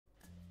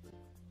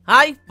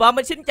Hi, và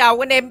mình xin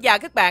chào anh em và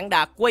các bạn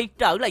đã quay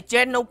trở lại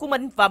channel của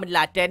mình. Và mình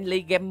là StrengthLee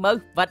Gamer.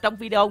 Và trong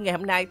video ngày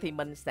hôm nay thì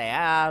mình sẽ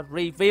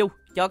review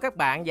cho các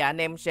bạn và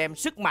anh em xem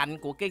sức mạnh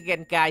của cái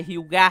Genkai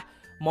Hyuga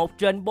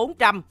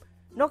 1/400.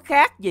 Nó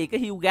khác gì cái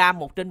Hyuga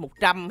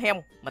 1/100 hay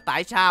không? Mà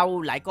tại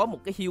sao lại có một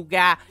cái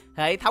Hyuga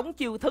hệ thống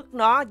chiêu thức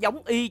nó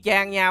giống y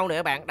chang nhau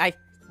nữa bạn? Đây,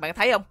 bạn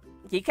thấy không?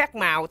 Chỉ khác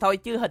màu thôi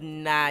chứ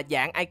hình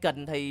dạng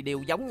icon thì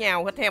đều giống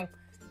nhau hết không?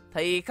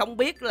 Thì không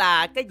biết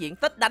là cái diện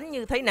tích đánh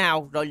như thế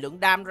nào, rồi lượng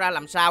đam ra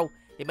làm sao.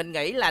 Thì mình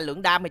nghĩ là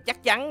lượng đam thì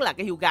chắc chắn là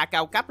cái Hyuga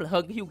cao cấp là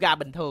hơn cái Hyuga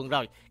bình thường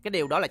rồi. Cái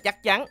điều đó là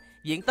chắc chắn.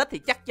 Diện tích thì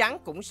chắc chắn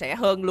cũng sẽ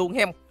hơn luôn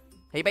hem.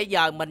 Thì bây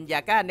giờ mình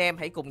và các anh em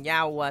hãy cùng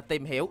nhau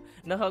tìm hiểu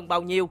nó hơn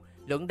bao nhiêu.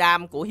 Lượng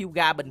đam của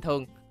Hyuga bình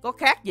thường có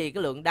khác gì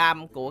cái lượng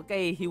đam của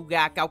cái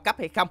Hyuga cao cấp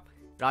hay không.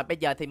 Rồi bây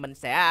giờ thì mình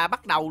sẽ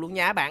bắt đầu luôn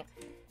nha các bạn.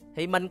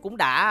 Thì mình cũng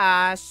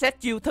đã set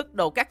chiêu thức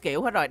đồ các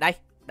kiểu hết rồi. Đây,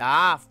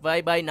 đó,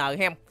 VBN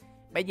hem.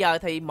 Bây giờ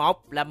thì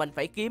một là mình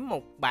phải kiếm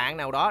một bạn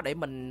nào đó để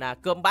mình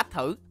combat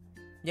thử.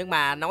 Nhưng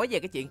mà nói về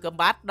cái chuyện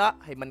combat đó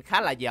thì mình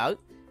khá là dở.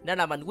 Nên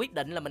là mình quyết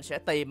định là mình sẽ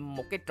tìm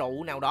một cái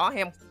trụ nào đó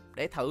hem,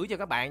 để thử cho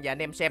các bạn và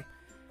anh em xem.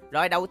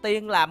 Rồi đầu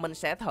tiên là mình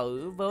sẽ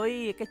thử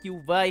với cái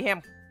chiêu V hem.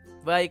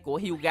 V của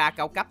Hyuga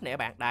cao cấp nè các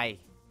bạn. Đây,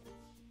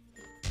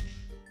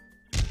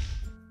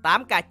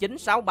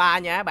 8k963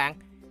 nha các bạn.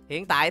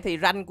 Hiện tại thì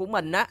rank của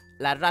mình á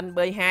là rank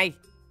B2,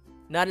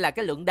 nên là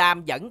cái lượng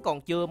đam vẫn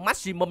còn chưa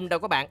maximum đâu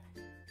các bạn.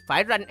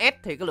 Phải rank S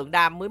thì cái lượng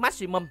đam mới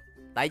maximum.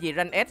 Tại vì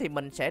rank S thì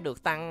mình sẽ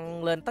được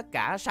tăng lên tất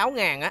cả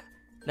 6.000 á,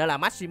 nên là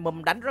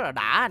maximum đánh rất là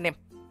đã anh em.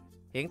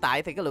 Hiện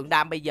tại thì cái lượng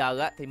đam bây giờ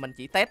á thì mình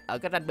chỉ test ở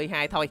cái rank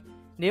B2 thôi.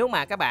 Nếu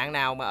mà các bạn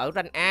nào mà ở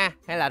rank A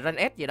hay là rank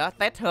S gì đó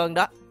test hơn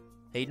đó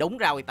thì đúng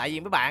rồi. Tại vì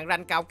mấy bạn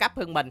rank cao cấp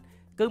hơn mình,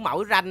 cứ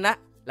mỗi rank á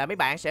là mấy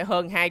bạn sẽ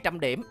hơn 200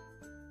 điểm.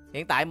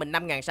 Hiện tại mình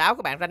 5.600,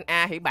 các bạn rank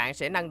A thì bạn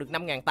sẽ nâng được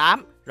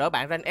 5.800. Rồi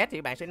bạn rank S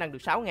thì bạn sẽ nâng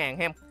được 6.000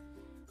 ha.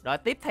 Rồi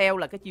tiếp theo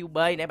là cái chiêu B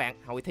nè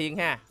bạn, hồi thiên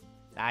ha.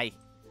 Đây,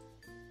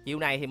 chiêu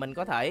này thì mình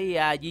có thể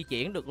di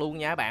chuyển được luôn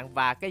nha các bạn.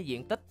 Và cái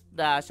diện tích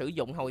sử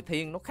dụng hồi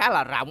thiên nó khá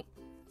là rộng.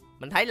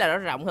 Mình thấy là nó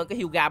rộng hơn cái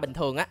Hyuga bình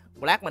thường á.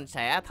 Một lát mình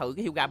sẽ thử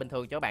cái Hyuga bình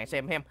thường cho các bạn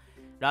xem hem.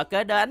 Rồi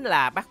kế đến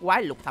là bắt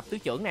quái lục thập tứ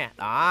trưởng nè.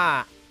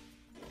 Đó.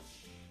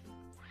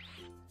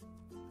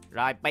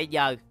 Rồi bây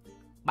giờ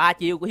 3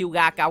 chiêu của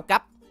Hyuga cao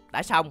cấp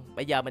đã xong.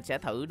 Bây giờ mình sẽ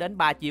thử đến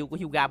 3 chiêu của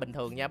Hyuga bình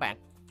thường nha các bạn.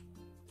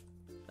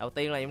 Đầu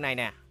tiên là như này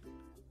nè,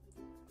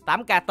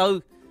 8k4.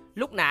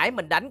 Lúc nãy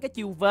mình đánh cái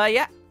chiêu V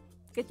á,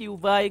 cái chiêu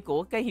V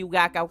của cái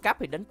Hyuga cao cấp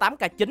thì đến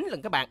 8k9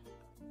 lần các bạn.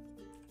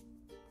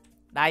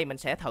 Đây mình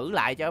sẽ thử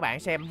lại cho các bạn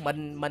xem.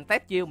 Mình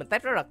test chiêu, mình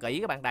test rất là kỹ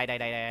các bạn.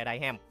 Đây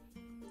ha.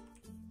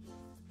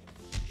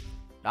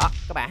 Đó,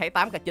 các bạn thấy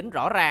 8k9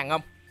 rõ ràng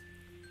không?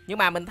 Nhưng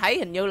mà mình thấy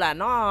hình như là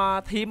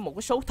nó thêm một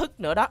cái số thức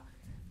nữa đó.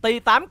 Tuy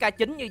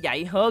 8k9 như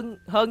vậy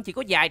hơn chỉ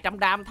có vài trăm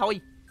đam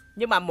thôi.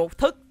 Nhưng mà một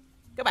thức,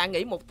 các bạn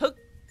nghĩ một thức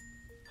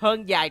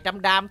hơn vài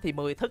trăm đam thì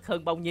 10 thức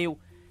hơn bao nhiêu?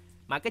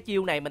 Mà cái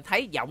chiêu này mình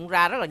thấy vọng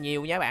ra rất là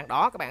nhiều nha các bạn.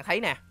 Đó, các bạn thấy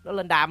nè, nó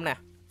lên đam nè.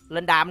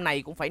 Lên đam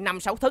này cũng phải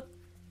 5-6 thức.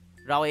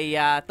 Rồi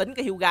tính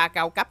cái Hyuga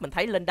cao cấp mình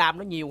thấy lên đam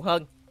nó nhiều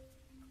hơn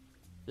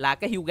là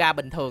cái Hyuga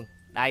bình thường.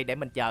 Đây, để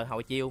mình chờ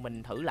hồi chiêu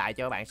mình thử lại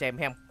cho các bạn xem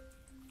hem.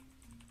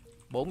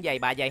 4 giây,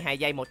 3 giây, 2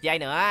 giây, 1 giây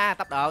nữa.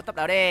 Tốc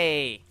độ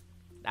đi.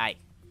 Đây.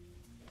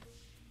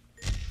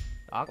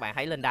 Đó, các bạn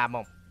thấy lên đam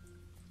không?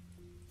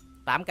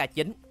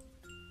 8k9.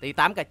 Thì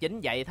 8k9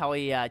 vậy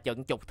thôi,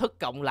 chừng chục thức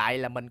cộng lại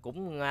là mình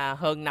cũng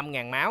hơn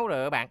 5.000 máu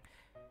rồi các bạn.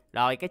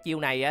 Rồi cái chiêu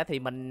này thì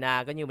mình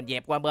coi như mình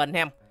dẹp qua bên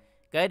ha.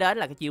 Kế đến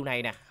là cái chiêu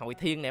này nè, hồi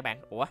thiên nè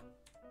bạn. Ủa,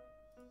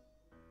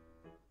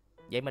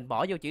 vậy mình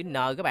bỏ vô chữ N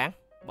các bạn.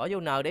 Bỏ vô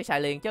N để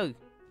xài liền chứ.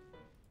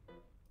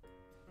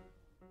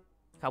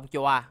 Không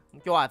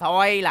cho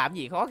thôi, làm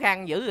gì khó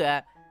khăn dữ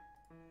à.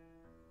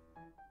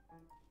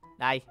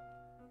 Đây,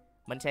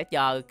 mình sẽ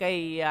chờ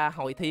cái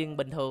hồi thiên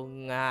bình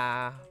thường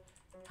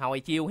hồi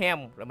chiêu ha.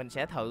 Rồi mình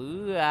sẽ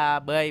thử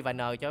B và N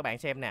cho các bạn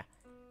xem nè.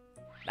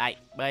 Đây,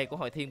 B của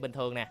hồi thiên bình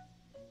thường nè.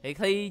 Thì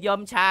khi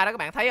zoom xa đó các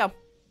bạn thấy không?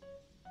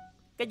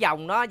 Cái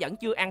dòng nó vẫn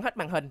chưa ăn hết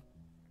màn hình.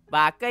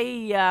 Và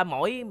cái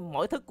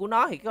mỗi thức của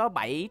nó thì có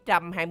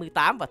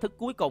 728. Và thức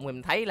cuối cùng thì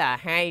mình thấy là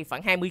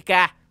khoảng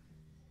 20k.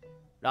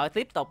 Rồi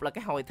tiếp tục là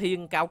cái hồi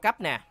thiên cao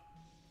cấp nè,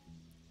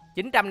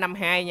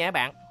 952 nha các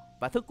bạn.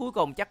 Và thức cuối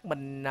cùng chắc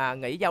mình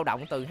nghĩ dao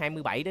động từ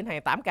 27 đến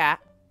 28k.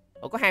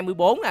 Ủa, có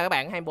 24 nè các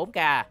bạn,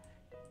 24k.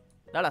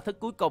 Đó là thức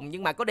cuối cùng.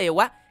 Nhưng mà có điều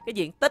á, cái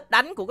diện tích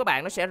đánh của các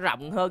bạn nó sẽ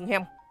rộng hơn ha.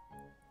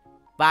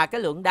 Và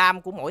cái lượng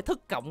đam của mỗi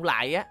thức cộng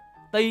lại á,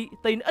 tuy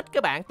nó ít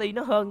các bạn, tuy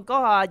nó hơn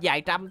có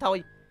vài trăm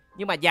thôi.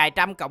 Nhưng mà vài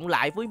trăm cộng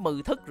lại với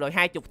 10 thức rồi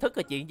 20 thức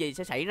thì chuyện gì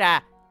sẽ xảy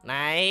ra.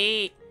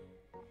 Này.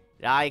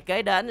 Rồi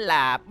kế đến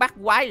là bắt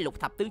quái lục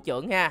thập tứ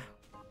trưởng ha.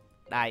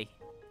 Đây.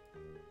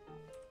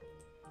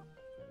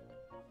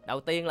 Đầu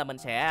tiên là mình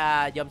sẽ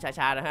zoom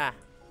xa rồi ha.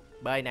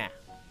 B nè.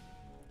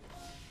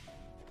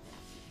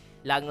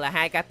 Lần là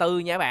 2k4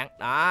 nha các bạn.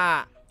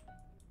 Đó.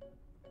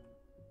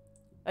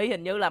 Ý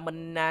hình như là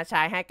mình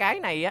xài hai cái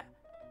này á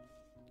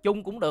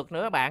chung cũng được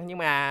nữa các bạn. Nhưng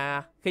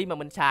mà khi mà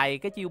mình xài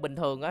cái chiêu bình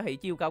thường á thì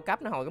chiêu cao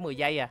cấp nó hồi có 10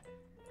 giây à.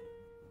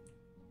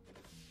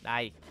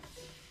 Đây.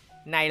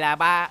 Này là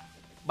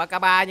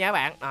 3k3 nha các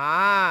bạn.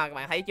 Đó, các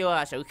bạn thấy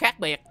chưa? Sự khác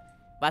biệt.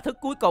 Và thức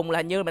cuối cùng là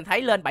hình như mình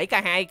thấy lên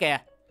 7k2 kìa.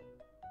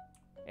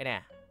 Đây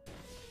nè.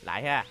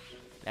 Lại ha.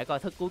 Để coi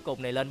thức cuối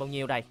cùng này lên bao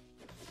nhiêu đây.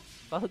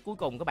 Có thức cuối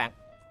cùng các bạn.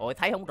 Ôi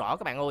thấy không rõ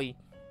các bạn ơi.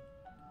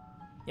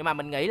 Nhưng mà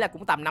mình nghĩ là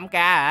cũng tầm 5k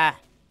à.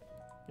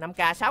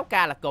 5k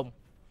 6k là cùng.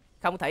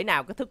 Không thể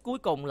nào cái thức cuối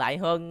cùng lại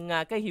hơn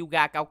cái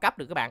Hyuga cao cấp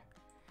được các bạn.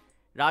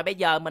 Rồi bây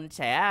giờ mình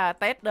sẽ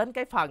test đến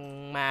cái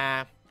phần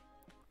mà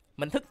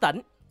mình thức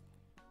tỉnh.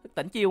 Thức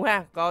tỉnh chiêu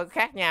ha. Coi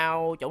khác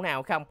nhau chỗ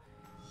nào không.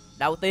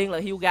 Đầu tiên là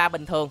Hyuga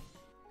bình thường.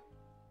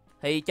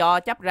 Thì cho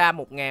chấp ra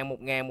 1000,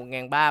 1000,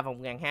 1003 và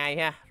 1002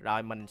 ha.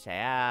 Rồi mình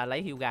sẽ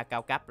lấy Hyuga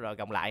cao cấp rồi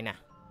gồng lại nè.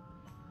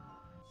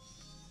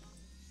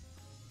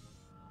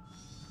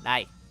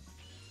 Đây.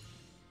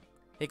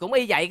 Thì cũng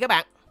y vậy các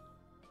bạn.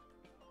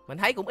 Mình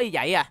thấy cũng y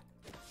vậy à.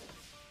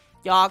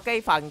 Cho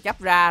cái phần chấp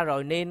ra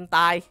rồi niên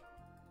tay.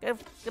 Cái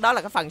đó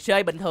là cái phần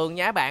chơi bình thường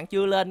nha các bạn.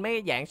 Chưa lên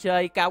mấy dạng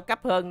chơi cao cấp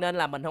hơn nên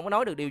là mình không có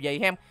nói được điều gì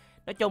ha.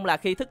 Nói chung là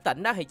khi thức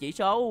tỉnh đó thì chỉ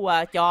số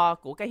cho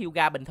của cái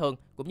Hyuga bình thường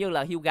cũng như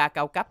là Hyuga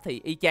cao cấp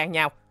thì y chang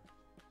nhau.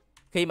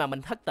 Khi mà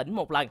mình thức tỉnh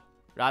một lần.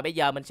 Rồi bây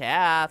giờ mình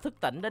sẽ thức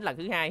tỉnh đến lần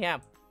thứ hai ha.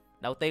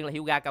 Đầu tiên là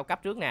Hyuga cao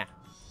cấp trước nè.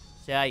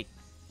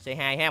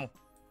 C2 ha.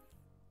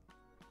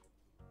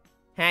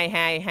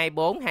 22,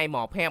 24,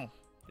 21 ha.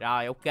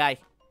 Rồi ok.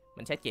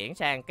 Mình sẽ chuyển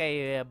sang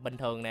cái bình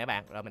thường nè các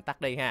bạn. Rồi mình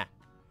tắt đi ha.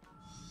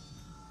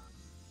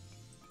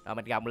 Rồi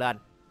mình gồng lên.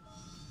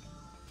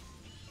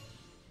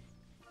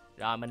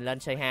 Rồi mình lên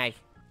C2.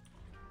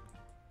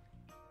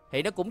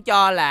 Thì nó cũng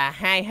cho là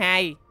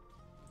 22,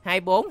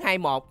 24,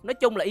 21. Nói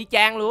chung là y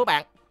chang luôn các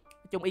bạn.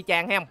 Nói chung y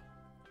chang ha.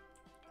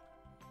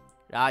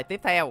 Rồi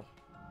tiếp theo.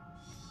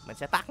 Mình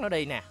sẽ tắt nó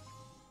đi nè.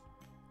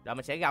 Rồi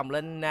mình sẽ gồng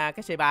lên cái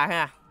C3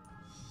 ha.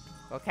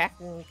 Có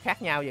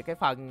khác nhau về cái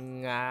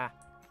phần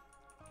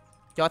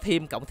cho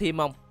thêm cộng thêm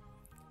không?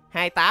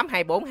 28,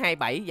 24,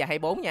 27 và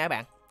 24 nha các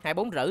bạn.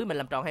 24 rưỡi mình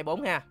làm tròn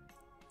 24 ha.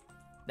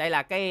 Đây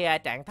là cái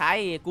trạng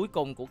thái cuối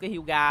cùng của cái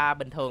Hyuga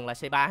bình thường là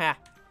C3 ha.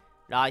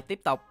 Rồi tiếp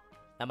tục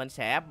là mình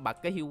sẽ bật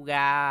cái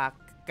Hyuga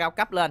cao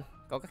cấp lên.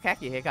 Có cái khác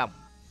gì hay không?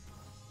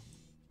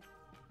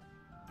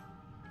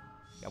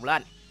 Gồng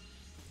lên.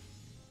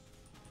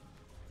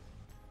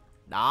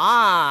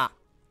 Đó.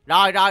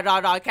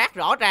 Rồi khác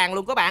rõ ràng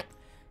luôn các bạn.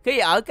 Khi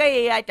ở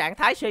cái trạng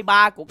thái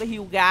C3 của cái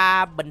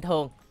Hyuga bình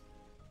thường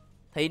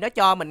thì nó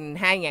cho mình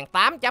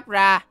 2008 chấp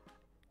ra.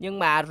 Nhưng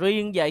mà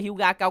riêng về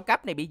Hyuga cao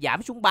cấp này bị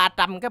giảm xuống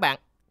 300 các bạn.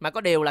 Mà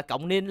có điều là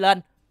cộng niên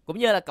lên cũng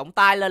như là cộng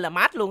tay lên là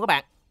mát luôn các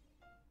bạn.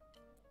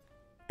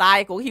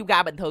 Tay của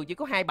Hyuga bình thường chỉ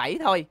có 27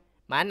 thôi.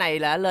 Mà cái này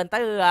là lên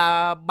tới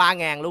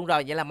 3000 luôn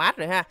rồi. Vậy là mát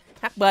rồi ha.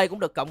 HP cũng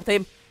được cộng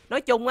thêm.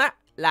 Nói chung á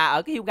là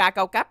ở cái Hyuga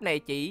cao cấp này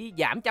chỉ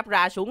giảm chấp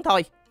ra xuống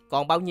thôi.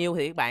 Còn bao nhiêu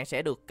thì các bạn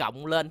sẽ được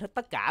cộng lên hết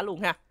tất cả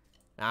luôn ha.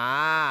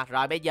 Đó.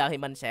 Rồi bây giờ thì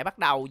mình sẽ bắt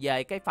đầu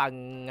về cái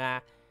phần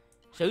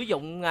sử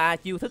dụng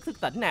chiêu thức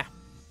thức tỉnh nè.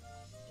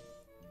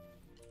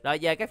 Rồi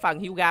về cái phần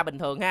Hyuga bình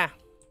thường ha.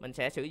 Mình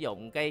sẽ sử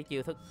dụng cái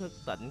chiêu thức thức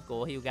tỉnh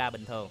của Hyuga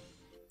bình thường.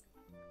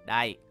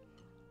 Đây.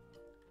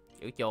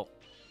 Chữ chuột.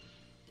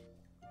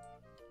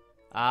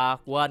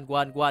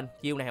 Quên.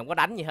 Chiêu này không có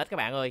đánh gì hết các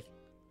bạn ơi.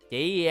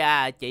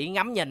 Chỉ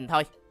ngắm nhìn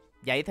thôi.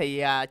 Vậy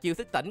thì chiêu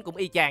thức tỉnh cũng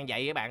y chang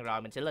vậy các bạn.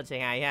 Rồi mình sẽ lên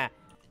C2 ha.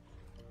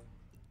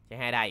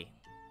 C2 đây.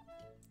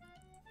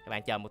 Các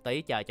bạn chờ một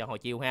tí, chờ cho hồi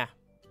chiêu ha.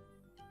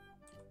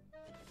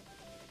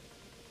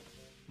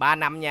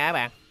 35 nha các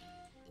bạn.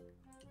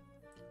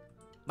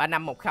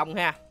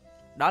 3510 ha.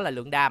 Đó là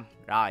lượng đam.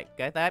 Rồi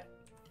kế tiếp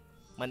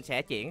mình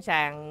sẽ chuyển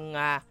sang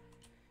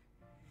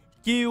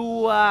chiêu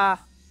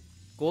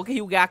của cái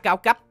Hyuga cao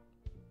cấp.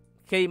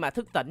 Khi mà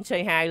thức tỉnh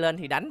C2 lên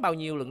thì đánh bao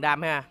nhiêu lượng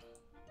đam ha.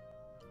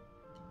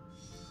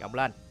 Cộng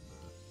lên.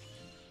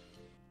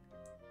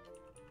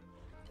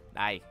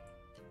 Đây.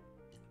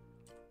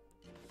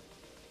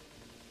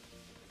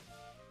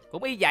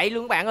 Cũng y vậy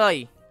luôn các bạn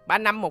ơi.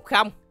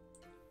 3510.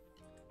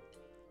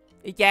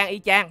 Y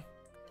chang.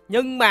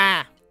 Nhưng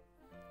mà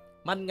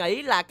mình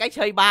nghĩ là cái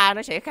C3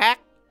 nó sẽ khác.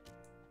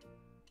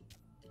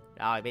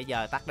 Rồi bây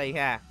giờ tắt đi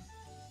ha.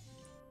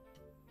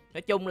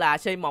 Nói chung là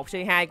C1,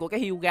 C2 của cái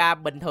Hyuga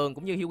bình thường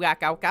cũng như Hyuga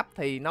cao cấp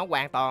thì nó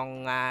hoàn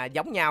toàn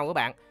giống nhau các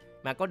bạn.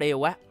 Mà có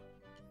điều á.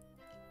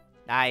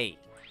 Đây.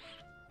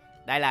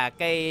 Đây là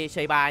cái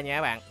C3 nha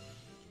các bạn.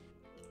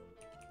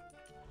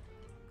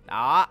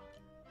 Đó.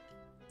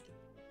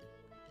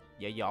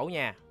 Dở dỗ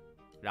nha.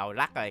 Rồi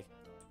lắc rồi.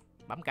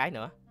 Bấm cái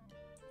nữa.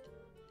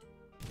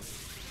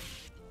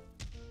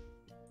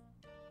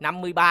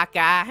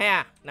 53k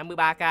ha.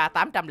 53k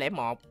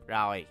 801.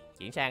 Rồi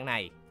chuyển sang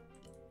này.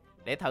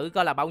 Để thử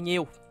coi là bao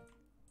nhiêu.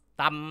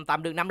 Tầm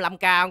được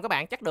 55k không các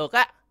bạn? Chắc được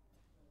á.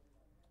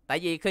 Tại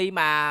vì khi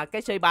mà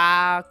cái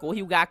C3 của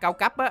Hyuga cao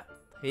cấp á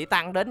thì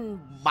tăng đến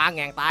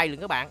 3000 tay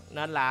luôn các bạn.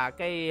 Nên là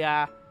cái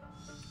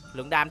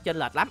lượng đam chênh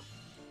lệch lắm.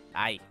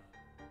 Đây.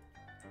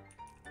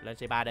 Lên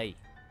C3 đi.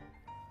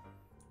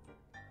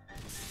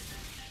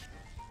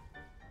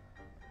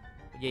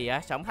 Gì vậy?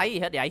 Sao không thấy gì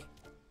hết vậy?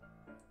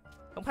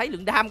 Không thấy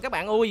lượng đam các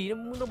bạn ơi.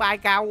 Nó bay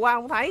cao quá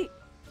không thấy.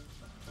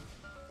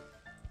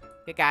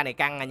 Cái ca này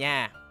căng à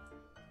nha.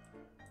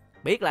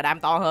 Biết là đam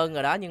to hơn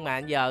rồi đó, nhưng mà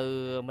giờ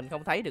mình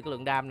không thấy được cái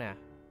lượng đam nè.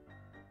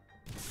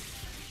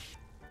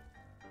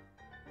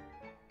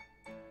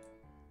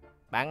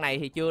 Bạn này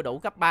thì chưa đủ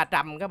cấp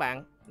 300 các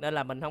bạn, nên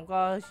là mình không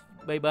có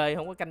BB,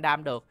 không có canh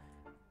đam được.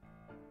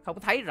 Không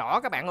thấy rõ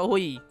các bạn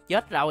ơi.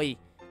 Chết rồi.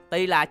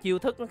 Tuy là chiêu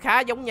thức nó khá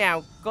giống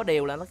nhau, có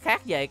điều là nó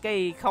khác về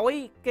cái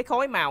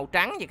khối màu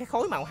trắng và cái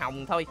khối màu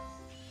hồng thôi.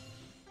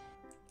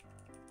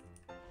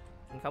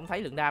 Mình không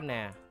thấy lượng đam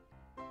nè.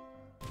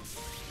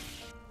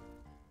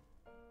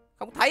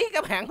 Không thấy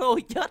các bạn ơi.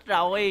 Chết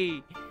rồi.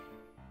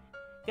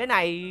 Cái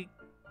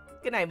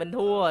này mình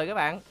thua rồi các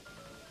bạn.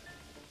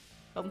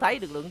 Không thấy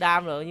được lượng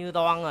đam rồi, như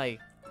toan rồi.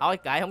 Thôi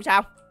kệ không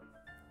sao.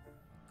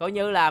 Coi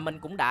như là mình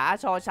cũng đã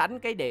so sánh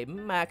cái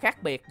điểm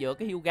khác biệt giữa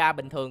cái Hyuga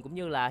bình thường cũng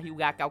như là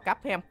Hyuga cao cấp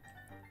em.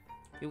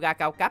 Hyuga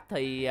cao cấp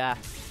thì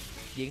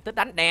diện tích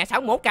đánh nè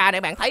 61k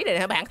này, bạn thấy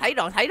này, bạn thấy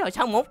rồi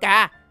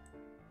 61k.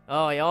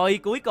 Trời ơi,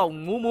 cuối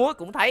cùng múa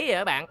cũng thấy rồi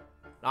các bạn.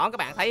 Đó, các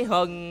bạn thấy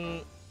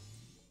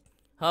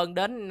hơn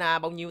đến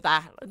bao nhiêu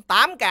ta?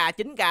 8k,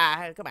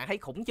 9k, các bạn thấy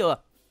khủng chưa?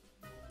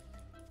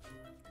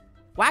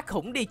 Quá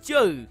khủng đi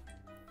chứ.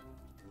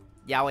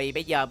 Rồi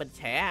bây giờ mình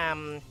sẽ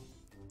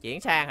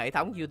chuyển sang hệ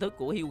thống chiêu thức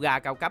của Hyuga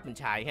cao cấp mình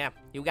xài ha.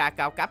 Hyuga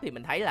cao cấp thì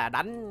mình thấy là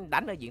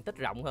đánh ở diện tích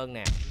rộng hơn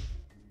nè,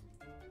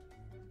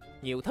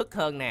 nhiều thức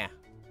hơn nè.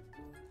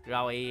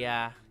 Rồi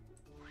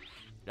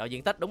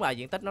diện tích, đúng rồi,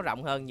 diện tích nó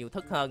rộng hơn, nhiều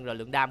thức hơn, rồi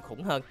lượng đam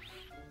khủng hơn.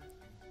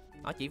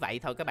 Nó chỉ vậy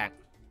thôi các bạn.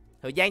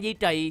 Thời gian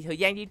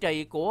duy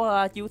trì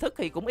của chiêu thức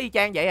thì cũng y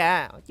chang vậy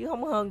à, chứ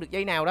không hơn được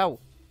giây nào đâu.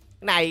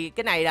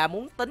 Cái này là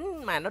muốn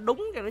tính mà nó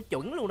đúng cho nó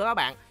chuẩn luôn đó các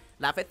bạn,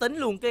 là phải tính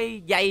luôn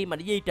cái giây mà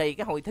nó duy trì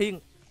cái hồi thiên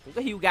của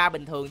cái Hyuga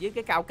bình thường với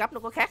cái cao cấp nó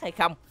có khác hay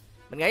không.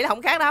 Mình nghĩ là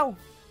không khác đâu.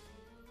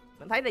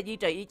 Mình thấy là duy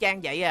trì y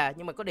chang vậy à,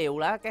 nhưng mà có điều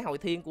là cái hồi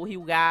thiên của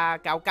Hyuga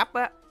cao cấp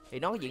á thì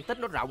nó diện tích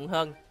nó rộng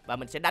hơn và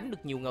mình sẽ đánh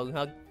được nhiều người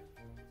hơn.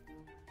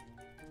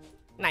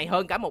 Cái này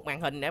hơn cả một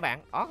màn hình nè bạn.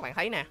 Đó, các bạn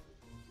thấy nè.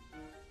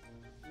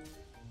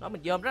 Đó,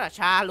 mình dôm rất là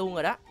xa luôn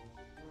rồi đó.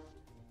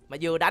 Mà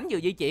vừa đánh vừa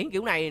di chuyển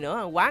kiểu này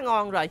nữa, quá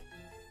ngon rồi.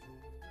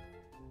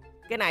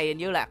 Cái này hình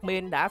như là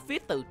admin đã fit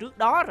từ trước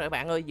đó rồi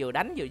bạn ơi. Vừa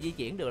đánh vừa di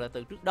chuyển được là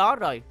từ trước đó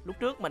rồi. Lúc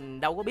trước mình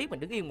đâu có biết, mình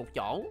đứng yên một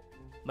chỗ.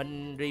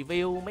 Mình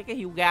review mấy cái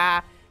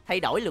Hyuga thay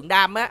đổi lượng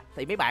đam á,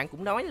 thì mấy bạn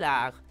cũng nói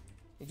là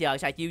giờ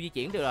xài chiêu di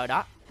chuyển được rồi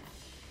đó.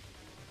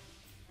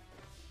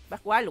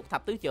 Bắt quái lục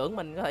thập tứ trưởng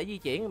mình có thể di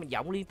chuyển, mình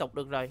vọng liên tục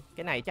được rồi.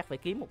 Cái này chắc phải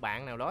kiếm một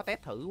bạn nào đó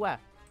test thử quá.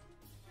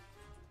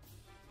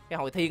 Cái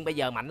hồi thiên bây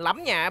giờ mạnh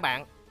lắm nha các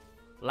bạn.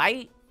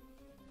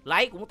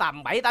 Lấy cũng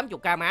tầm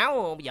 70-80k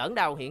máu, giỡn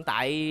đâu. Hiện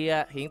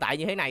tại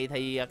như thế này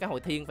thì cái hồi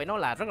thiên phải nói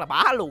là rất là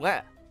bá luôn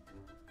á.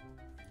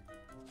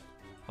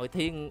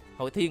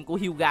 Hồi thiên của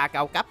Hyuga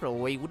cao cấp rồi,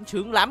 quýnh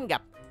sướng lắm,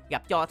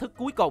 gặp cho thức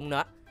cuối cùng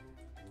nữa.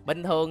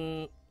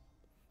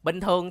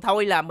 Bình thường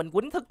thôi là mình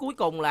quýnh thức cuối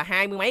cùng là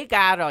 20 mấy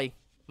k rồi,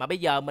 mà bây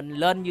giờ mình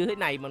lên như thế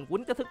này mình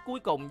quýnh cái thức cuối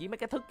cùng với mấy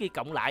cái thức kia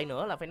cộng lại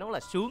nữa là phải nói là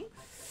sướng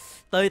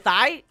tơi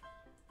tái.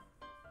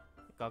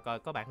 Coi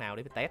có bạn nào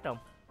để mình test không.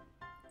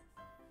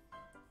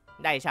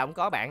 Đây sao không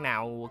có bạn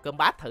nào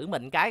combat thử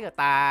mình cái người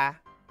ta.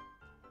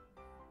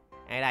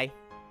 Ai đây?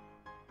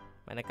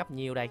 Bạn này cấp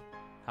nhiêu đây?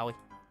 Thôi,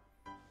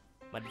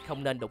 mình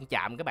không nên đụng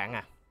chạm các bạn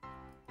à.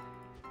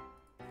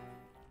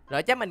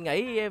 Rồi chắc mình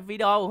nghĩ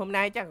video hôm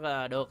nay chắc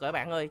là được rồi các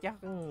bạn ơi.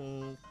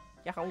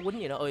 Chắc không quýnh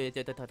gì nữa. Ôi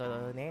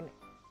thôi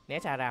né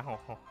xa ra.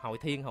 Hồi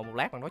thiên hồi một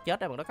lát bạn nói chết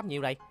đó, bạn nói cấp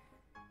nhiêu đây?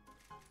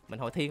 Mình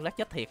hồi thiên lát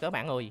chết thiệt các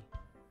bạn ơi.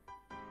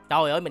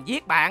 Trời ơi, mình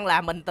giết bạn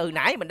là mình từ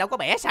nãy mình đâu có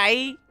bẻ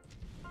say.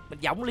 Mình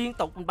giọng liên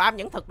tục, mình bam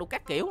nhẫn thực đủ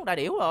các kiểu, đã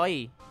điểu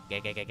rồi.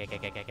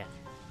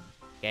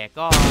 Kìa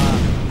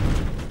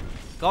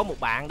có một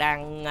bạn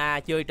đang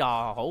chơi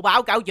trò hổ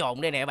báo cáo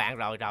trồn đây nè bạn.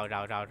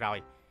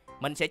 Rồi.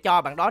 Mình sẽ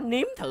cho bạn đó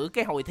nếm thử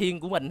cái hồi thiên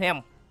của mình thấy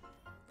không?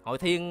 Hồi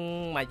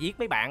thiên mà giết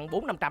mấy bạn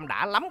 400-500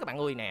 đã lắm các bạn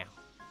ơi nè.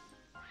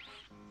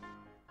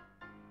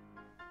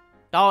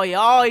 Trời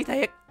ơi,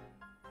 thiệt.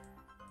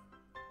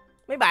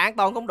 Mấy bạn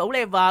toàn không đủ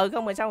level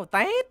không mà sao mà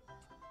test.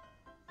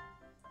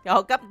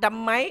 Trời, cấp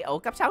trăm mấy,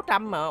 cấp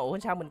 600 mà. Ủa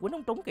sao mình quýnh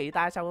không trúng kỳ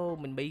ta, sao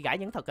mình bị gãy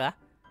nhẫn thực hả?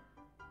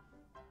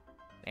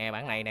 Nè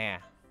bạn này nè,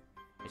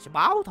 mình sẽ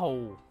báo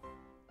thù.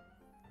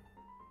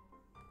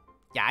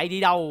 Chạy đi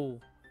đâu?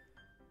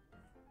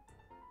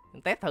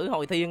 Mình test thử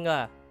hồi thiên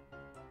à.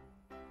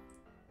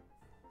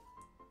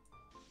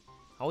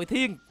 Hồi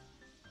thiên.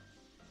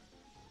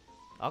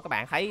 Đó, các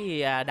bạn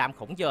thấy đam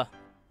khủng chưa?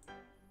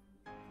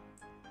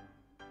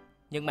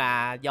 Nhưng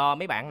mà do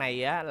mấy bạn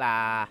này á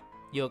là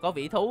vừa có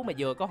vĩ thú mà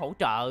vừa có hỗ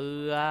trợ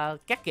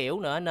các kiểu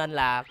nữa, nên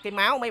là cái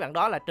máu mấy bạn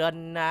đó là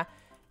trên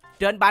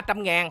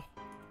 300.000.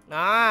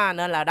 Đó,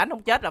 nên là đánh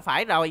không chết là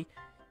phải rồi.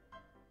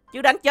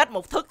 Chứ đánh chết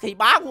một thức thì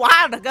bá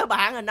quá rồi các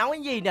bạn, rồi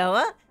nói gì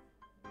nữa.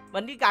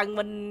 Mình chỉ cần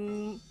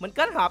mình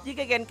kết hợp với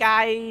cái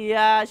Genkai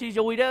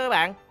Shizui đó các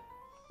bạn.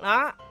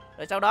 Đó,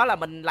 Rồi sau đó là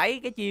mình lấy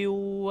cái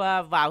chiêu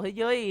vào thế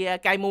giới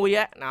cây mui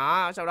á.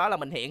 Đó, sau đó là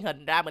mình hiện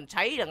hình ra, mình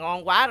thấy là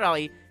ngon quá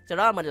rồi. Sau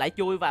đó mình lại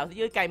chui vào thế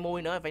giới cây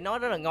mui nữa, phải nói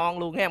rất là ngon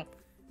luôn ha.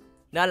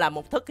 Nên là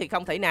một thức thì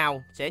không thể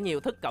nào, sẽ nhiều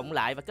thức cộng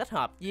lại và kết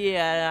hợp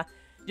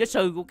với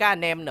sư của các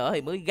anh em nữa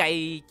thì mới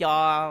gây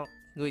cho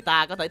người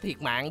ta có thể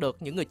thiệt mạng được,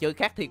 những người chơi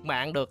khác thiệt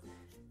mạng được.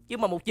 Chứ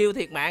mà một chiêu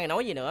thiệt mạng thì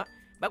nói gì nữa.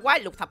 Bác quái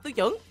lục thập tứ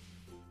trưởng.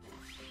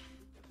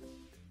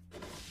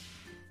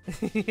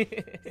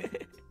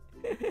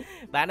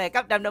 Bạn này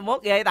cấp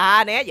 151 ghê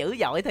ta, né dữ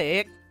dội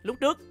thiệt. Lúc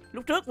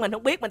trước mình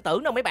không biết, mình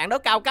tưởng đâu mấy bạn đó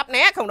cao cấp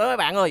né không đó mấy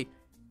bạn ơi.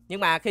 Nhưng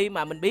mà khi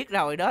mà mình biết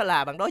rồi đó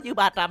là bạn đó dưới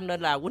 300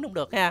 nên là quýnh không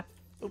được ha.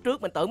 Lúc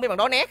trước mình tưởng mấy bạn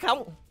đó né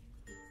không.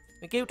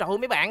 Mình kêu trời ơi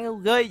mấy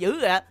bạn ghê dữ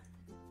vậy.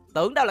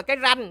 Tưởng đâu là cái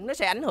rank nó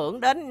sẽ ảnh hưởng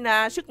đến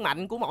sức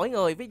mạnh của mỗi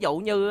người. Ví dụ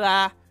như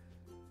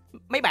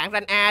mấy bạn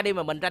rank A đi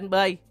mà mình rank B,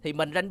 thì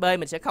mình rank B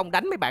mình sẽ không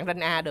đánh mấy bạn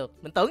rank A được.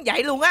 Mình tưởng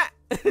vậy luôn á.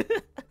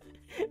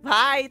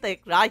 Phải thiệt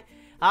rồi.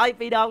 Thôi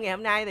video ngày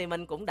hôm nay thì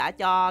mình cũng đã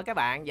cho các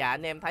bạn và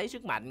anh em thấy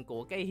sức mạnh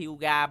của cái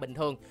Hyuga bình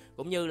thường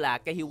cũng như là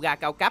cái Hyuga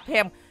cao cấp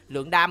hem.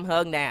 Lượng đam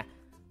hơn nè,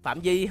 phạm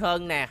vi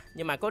hơn nè,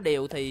 nhưng mà có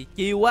điều thì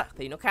chiêu á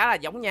thì nó khá là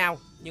giống nhau,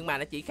 nhưng mà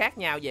nó chỉ khác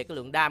nhau về cái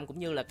lượng đam cũng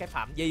như là cái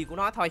phạm vi của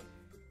nó thôi.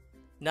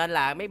 Nên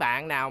là mấy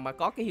bạn nào mà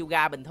có cái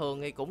Hyuga bình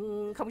thường thì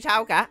cũng không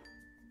sao cả.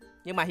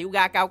 Nhưng mà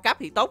Hyuga cao cấp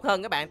thì tốt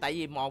hơn các bạn, tại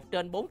vì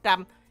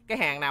 1/400 cái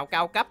hàng nào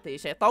cao cấp thì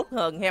sẽ tốt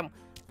hơn hem.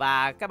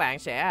 Và các bạn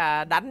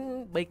sẽ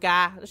đánh BK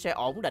nó sẽ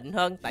ổn định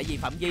hơn, tại vì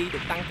phạm vi được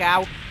tăng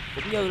cao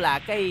cũng như là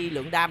cái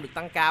lượng đam được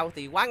tăng cao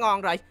thì quá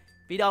ngon rồi.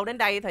 Video đến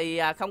đây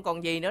thì không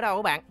còn gì nữa đâu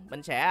các bạn.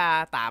 Mình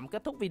sẽ tạm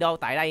kết thúc video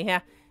tại đây ha.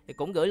 Thì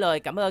cũng gửi lời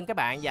cảm ơn các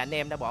bạn và anh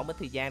em đã bỏ một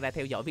thời gian ra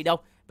theo dõi video.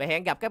 Và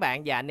hẹn gặp các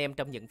bạn và anh em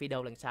trong những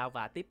video lần sau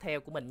và tiếp theo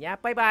của mình nhé.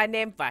 Bye bye anh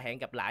em và hẹn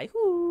gặp lại.